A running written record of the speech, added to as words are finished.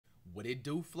What it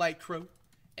do, flight crew?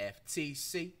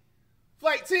 FTC.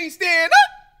 Flight team, stand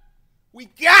up! We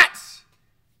got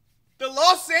the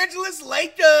Los Angeles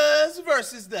Lakers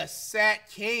versus the Sat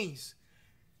Kings.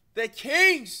 The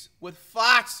Kings with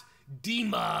Fox,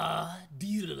 DeMar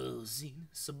DeRozan,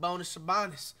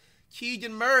 Sabonis,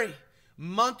 Keegan Murray,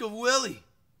 Monk of Willie.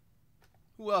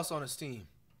 Who else on his team?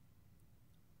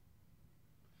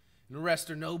 And the rest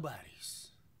are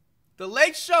nobodies. The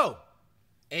Lake Show,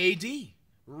 AD,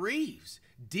 Reeves,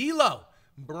 D'Lo,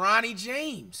 Bronny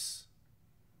James,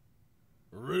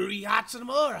 Rudy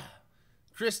Hachimura,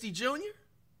 Christie Jr.,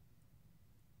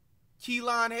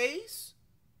 Keelan Hayes.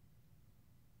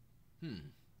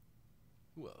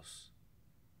 Who else?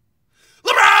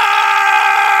 LeBron!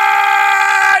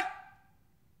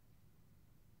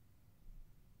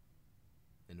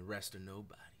 And the rest are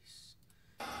nobodies.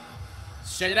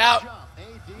 Check it out.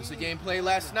 This is a game played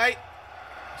last night.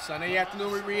 Sunday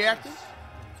afternoon, we reacted.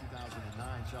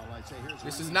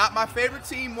 This is not my favorite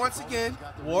team once again.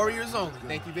 Warriors only.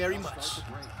 Thank you very much.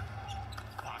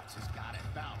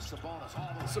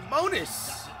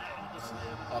 Sabonis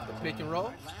off the pick and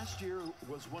roll. Last year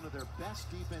was one of their best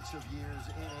defensive years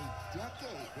in a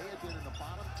decade. They had been in the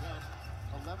bottom 10,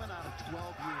 11 out of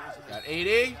 12 years. Got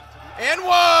 80 and 1.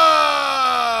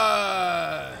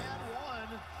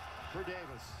 For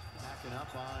Davis. Backing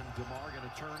up on DeMar, going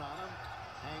to turn on him.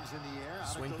 Hangs in the air.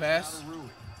 Swing pass.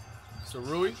 So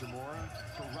Rui. Hachimura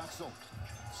to Russell.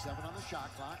 7 on the shot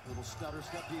clock. Little stutter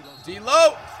step.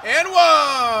 D'Lo and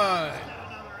 1.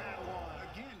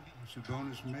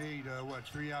 Sabonis made,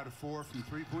 3 out of 4 from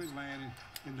three-point land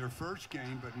in their first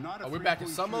game, but not a we're back in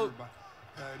some mode.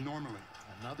 Normally.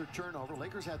 Another turnover.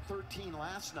 Lakers had 13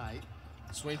 last night.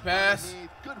 Swing pass.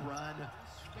 Good run.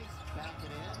 Back it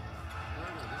in.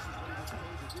 This is what he was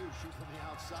paid to do. Shoot from the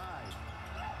outside.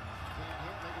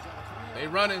 They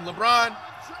running. LeBron.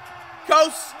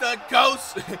 Coast to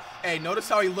coast. Hey, notice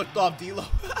how he looked off D'Lo.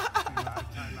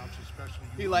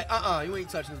 He like, you ain't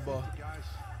touching this ball.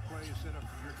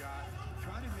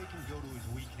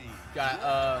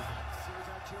 Got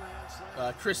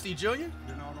Christie Jr. They're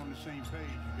not on the same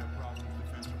page. You got problems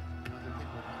defensively.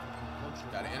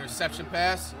 Got an interception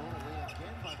pass.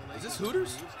 Is this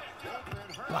Hooters?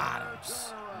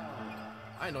 Bottoms.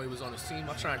 I didn't know he was on his team.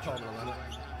 I'll try and call him in a lineup.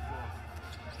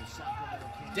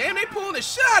 Damn, they pulling the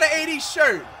shit out of AD's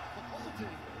shirt.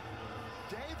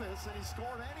 Davis, and he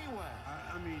scored anyway.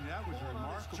 I mean, that was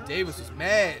remarkable. Davis was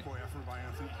mad.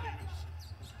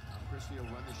 Christie will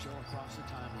run the show across the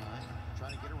timeline,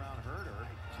 trying to get around Herder.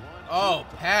 Oh,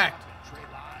 packed. Trey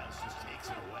Lyles just takes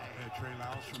it away. Yeah, Trey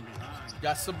Lyles from behind.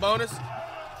 Got Sabonis. Throw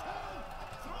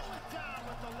it down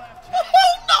with the left hand.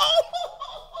 Oh, no!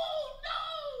 Oh, no!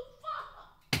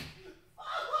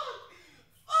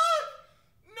 Fuck!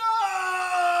 No!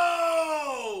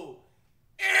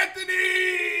 Anthony!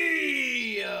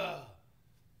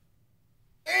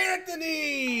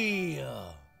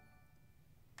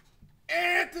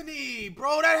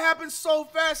 Bro, that happened so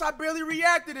fast, I barely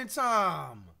reacted in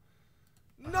time.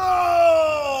 No!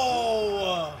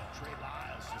 Trey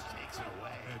Lyles just takes it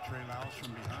away. Yeah, Trey Lyles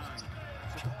from behind.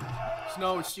 There's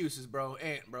no excuses, bro.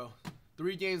 Bro.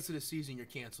 3 games to the season, you're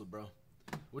canceled, bro.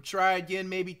 We'll try again,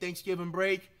 maybe Thanksgiving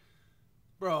break.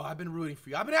 Bro, I've been rooting for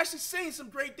you. I've been actually saying some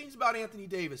great things about Anthony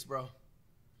Davis, bro.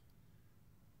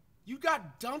 You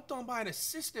got dunked on by an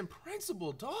assistant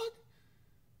principal, dog.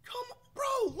 Come on, bro.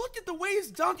 Look at the way his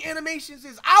dunk animations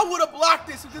is. I would have blocked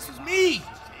this if this was me. Yeah,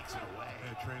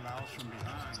 Trey Lyles from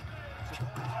behind.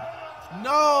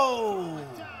 No.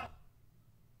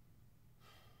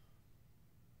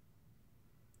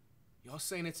 Y'all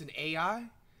saying it's an AI?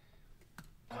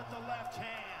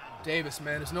 Davis,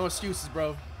 man. There's no excuses,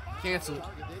 bro. Canceled.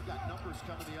 They've got numbers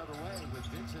coming the other way with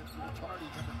Vincent Ricciardi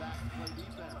coming back to play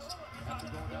defense after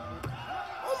going down with...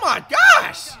 Oh my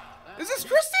gosh! Is this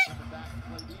Christie?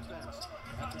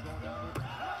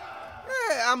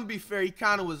 Yeah, I'm gonna be fair. He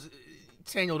kind of was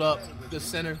tangled up the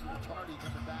center.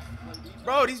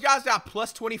 Bro, these guys got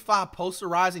plus 25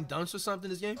 posterizing dunks or something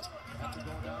this game.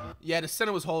 Yeah, the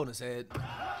center was holding his head. Look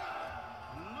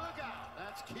out!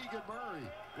 That's Keegan Murray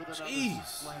with another Jeez.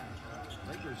 slam.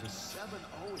 Lakers a 7-0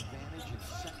 advantage in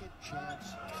second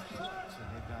chance points, and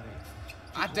they've got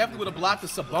I definitely would have blocked the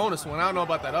Sabonis one. I don't know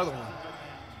about that other one.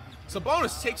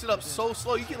 Sabonis takes it up so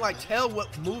slow, you can like tell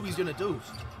what move he's gonna do.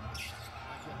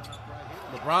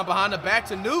 LeBron behind the back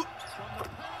to Newt.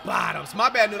 Bottoms. My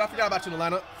bad, Newt. I forgot about you in the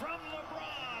lineup. From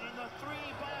LeBron and the 3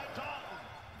 by Dalton.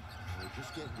 They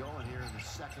just get going here in the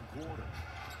second quarter.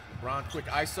 LeBron, quick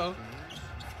ISO.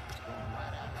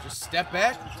 Just step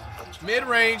back.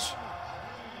 Mid-range.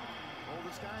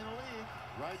 Oldest guy in the league,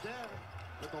 right there.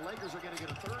 But the Lakers are going to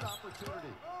get a third opportunity.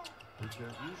 opportunity, which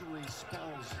usually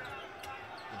spells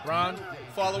LeBron,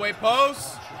 fall away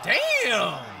post.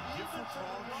 Damn!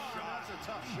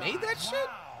 Made that shit?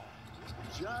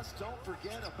 Just don't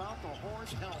forget about the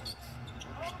horse helmet.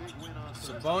 Big win on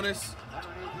Sabonis.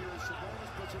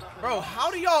 Bro, how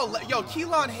do y'all let, yo,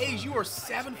 Keelan Hayes, you are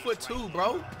 7'2",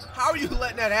 bro. How are you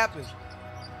letting that happen?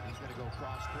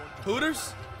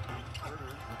 Hooters?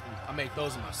 I make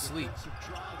those in my sleep.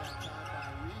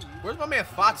 Where's my man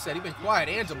Fox at? He been quiet,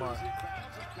 and DeMar.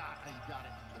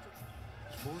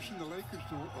 Forcing the Lakers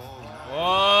to. Oh.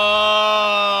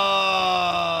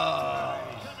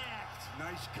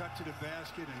 Nice cut to the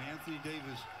basket, and Anthony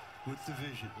Davis with the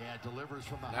vision. Yeah, delivers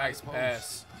from the Nice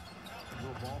pass.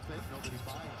 Ball fake, nobody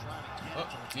buying, Oh,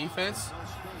 defense.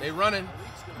 They running.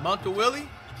 Monk to Willie.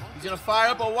 He's gonna fire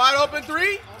up a wide open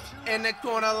three. In the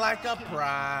corner like a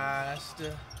prize.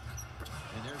 And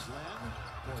there's Lamb.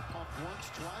 Boy, pumped once,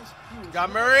 twice. Got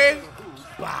Murray.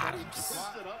 Bottoms.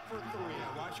 Up for three.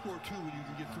 Yeah, why score 2 when you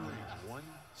can get 3? 1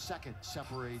 second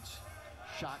separates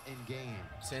shot in game.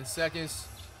 10 seconds.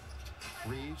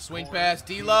 Reeves, Swing corner, pass,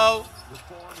 D-Lo. the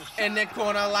form is In the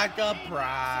corner like a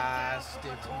prize.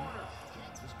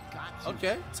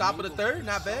 Okay, top of the third,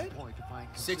 not bad.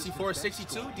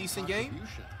 64-62, decent game.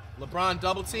 LeBron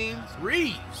double team.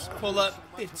 Reeves pull up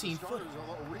 15-footer.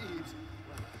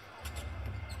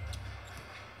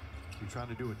 You trying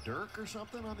to do a Dirk or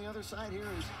something on the other side? Here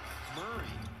is Murray.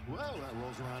 Well, that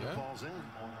rolls around and falls in.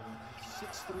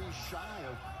 6'3" shy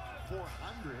of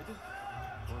 400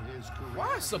 for his career.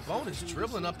 Why is Sabonis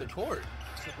dribbling up the court?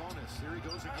 Sabonis, here he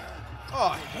goes again. Oh,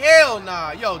 hell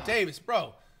nah. Yo, Davis,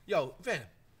 bro. Yo, Van,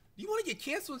 you want to get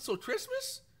canceled until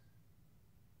Christmas?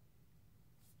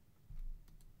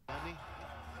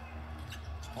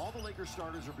 All the Lakers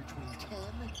starters are between 10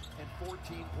 and 14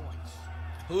 points.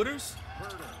 Hooters?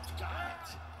 Herter got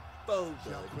it.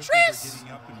 Tris!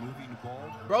 Getting up and moving the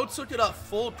ball. Bro took it up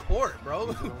full court,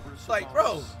 bro. Like,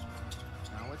 bro.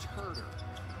 Now it's Herter.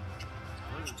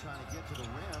 Herter trying to get to the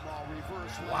rim, all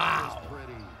reverse. Wow.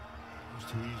 Pretty. It was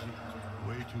too easy.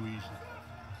 Way too easy.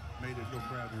 Made it look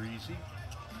rather easy.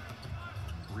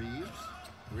 Reeves.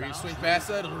 Reeves swing past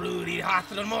it. Rudy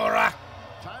Hachimura.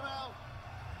 Timeout.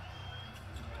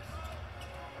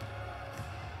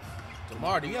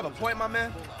 DeMar, do you have a point, my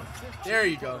man? There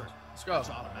you go. Let's go. That's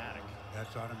automatic.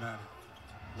 That's automatic.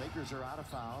 Lakers are out of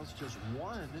fouls. Just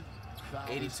one foul.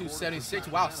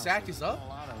 82-76. Wow, Sack is up. A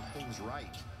lot of things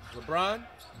right. LeBron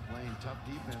Playing tough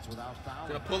defense without foul.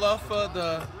 gonna pull off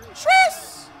the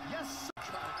Tris. Yes. Trying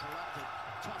to collect it.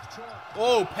 Tough choice.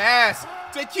 Oh, pass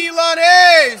to Keelan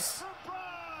Hayes.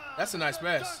 That's a nice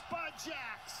pass. It's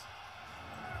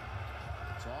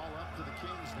all up to the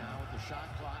Kings now with the shot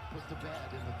clock put to bed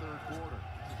in the third quarter.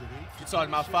 You talking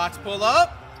about Fox pull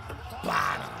up?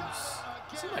 Bottoms.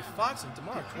 Seems like Fox and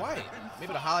DeMar are quiet.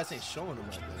 Maybe the highlights ain't showing them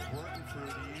like that. Working for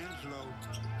D'Angelo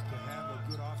to have a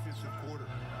good offensive quarter.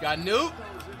 Got Newt.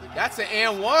 That's an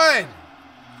and one.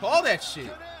 Call that shit. He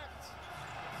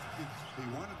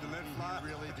wanted to let fly. He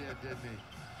really did, didn't he?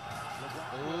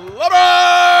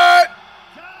 LeBron!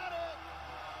 Got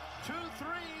it. 2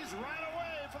 threes right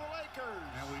away for the Lakers.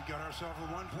 And we got ourselves a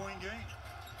 1-point game.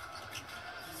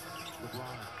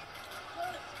 LeBron.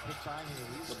 Hit by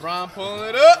Hayes. LeBron pulling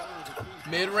it up.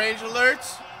 Mid-range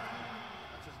alerts.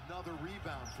 That's another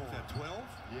rebound for Is him. that 12?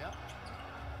 Yep.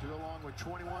 To go along with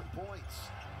 21 points.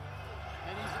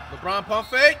 And he's LeBron pump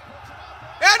fake.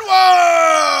 And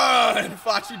one!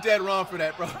 Fox, you dead wrong for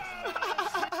that, bro.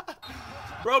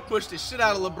 Bro pushed the shit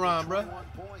out of LeBron, bro. 21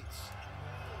 points.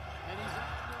 And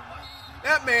he's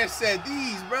That man said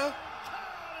these, bro.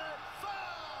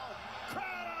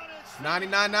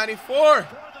 99-94.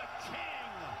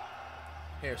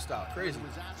 Hairstyle, crazy. He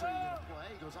was actually going to play.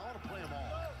 He goes, I want to play them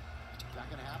all. Is that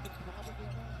going to happen? Probably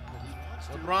not. But he wants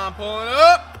to. LeBron pulling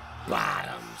up.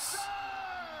 Bottoms.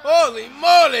 Holy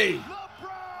moly.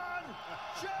 LeBron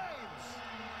James.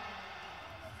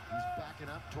 He's backing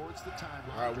up towards the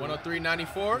timeline. All right,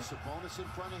 103-94. Sabonis in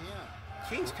front of him.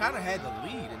 Kings kind of had the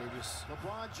lead, and they just...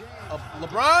 LeBron James.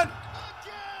 LeBron?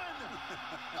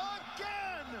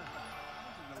 Again.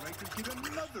 The Lakers get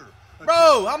another.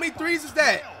 Bro, how many threes is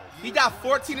that? He got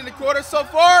 14 in the quarter so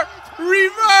far.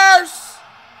 Reverse.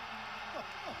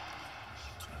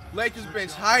 Lakers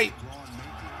bench hype.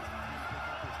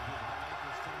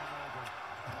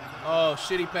 Oh,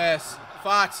 shitty pass.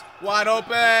 Fox wide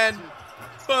open.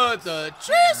 But the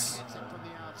Tris. Gets him from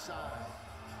the outside.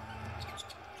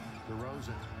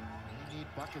 DeRozan. They need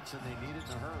buckets and they need it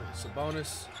in a hurry.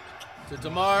 Sabonis to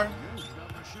DeMar. Huge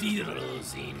number shooter.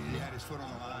 DeRozan. He had his foot on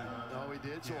the line. No, he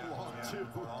did. So a long two.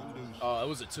 Oh, it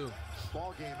was a 2.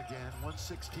 Ball game again.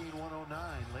 116-109.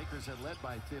 Lakers had led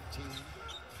by 15.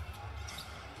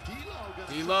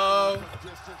 D'Lo.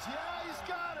 Distance. Yeah, he's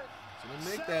got it. Gonna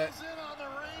make that. Sails in on the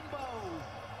rainbow.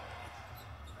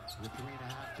 With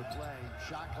 3.5 to play.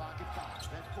 Shot clock at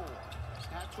 5. At 4.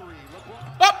 At 3.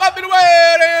 LeBron. Up in the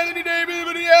way. Anthony Davis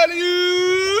with the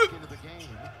alley-oop. Into the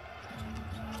game.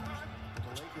 The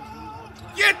Lakers lead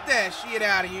 1-20. Get that shit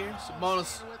out of here.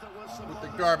 Sabonis with the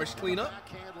garbage cleanup.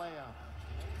 Backhand layup.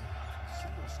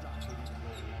 Single stop would even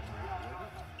go wrong,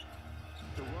 wouldn't it?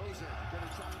 DeRozan gonna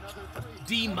try another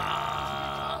 3.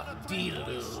 DeMar All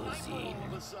DeRozan.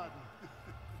 of a sudden,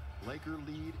 Laker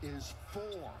lead is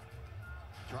 4.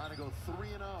 Trying to go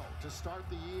 3-0 to start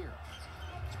the year.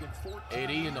 It's been 14 AD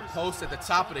in the years post at the since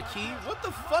top of the key. What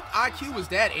the fuck IQ was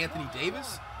that, Anthony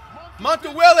Davis?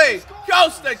 Monka Willie,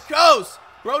 coast to coast.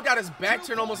 Bro got his back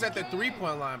turned almost at the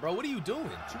 3-point line, bro. What are you doing?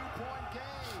 2-point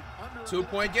game.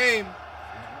 2-point game.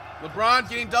 LeBron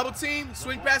getting double teamed.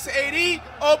 Swing pass to AD.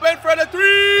 Open for the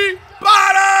 3.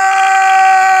 Bottoms!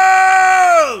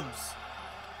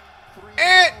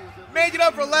 And make it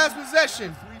up for last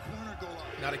possession.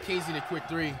 Now the Kings need a quick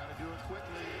 3.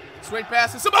 Swing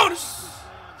pass to Sabonis.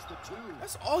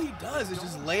 That's all he does is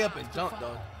just lay up and dunk,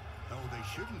 though. No, they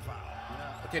shouldn't foul.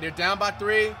 Okay, they're down by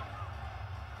 3.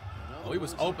 Oh, he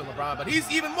was open, LeBron, but he's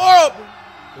even more open.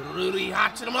 Rudy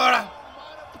Hachimura.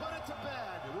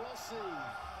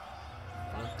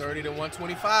 130 to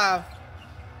 125.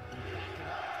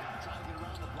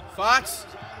 Fox.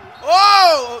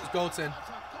 Oh, it's Goaltend.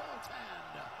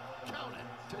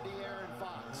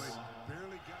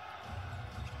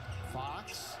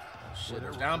 Fox. Shit,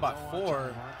 they're down by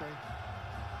 4.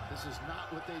 This is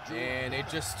not what they drew. And they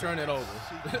just turn it over.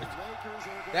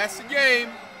 That's the game.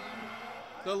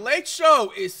 The Lake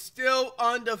Show is still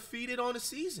undefeated on the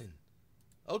season.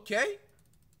 Okay.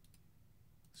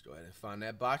 Let's go ahead and find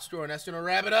that box score, and that's going to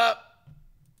wrap it up.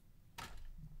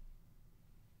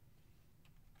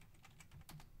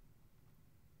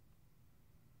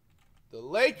 The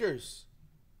Lakers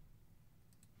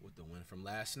with the win from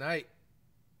last night.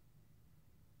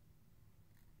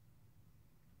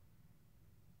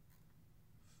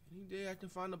 Any day I can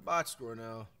find the box score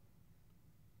now.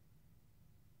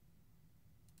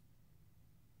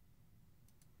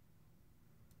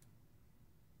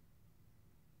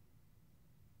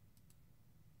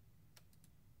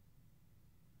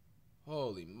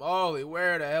 Holy moly,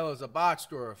 where the hell is the box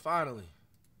score? Finally.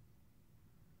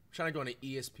 I'm trying to go into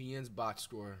ESPN's box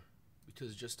score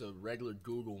because just a regular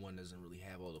Google one doesn't really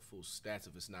have all the full stats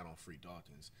if it's not on Free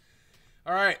Dawkins.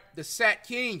 All right, the Sat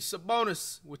Kings,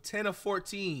 Sabonis with 10 of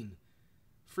 14.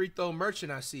 Free throw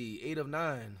merchant, I see, 8 of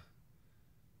 9.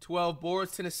 12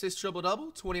 boards, 10 assists,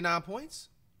 triple-double, 29 points.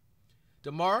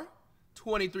 DeMar,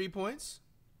 23 points.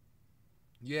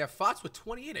 Yeah, Fox with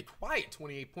 28, a quiet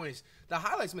 28 points. The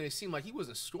highlights made it seem like he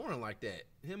wasn't scoring like that.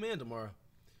 Him and DeMar.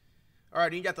 All right,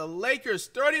 and you got the Lakers,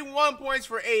 31 points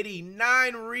for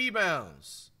 89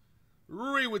 rebounds.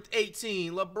 Rui with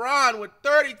 18. LeBron with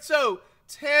 32,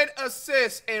 10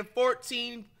 assists, and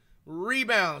 14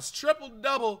 rebounds.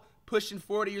 Triple-double, pushing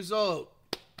 40 years old.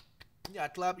 You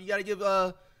got to clap. You got to give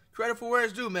credit for where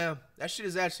it's due, man. That shit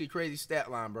is actually a crazy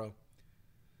stat line, bro.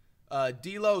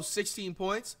 D'Lo, 16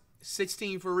 points.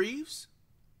 16 for Reeves.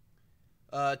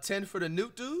 10 for the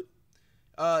Newt dude.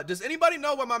 Does anybody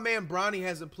know why my man Bronny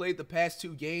hasn't played the past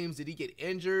 2 games? Did he get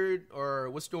injured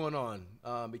or what's going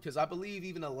on? Because I believe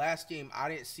even the last game I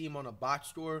didn't see him on a box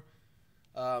score.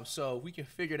 So we can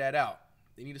figure that out.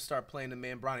 They need to start playing the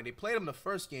man Bronny. They played him the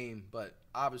first game, but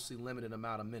obviously limited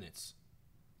amount of minutes.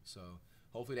 So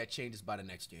hopefully that changes by the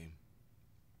next game.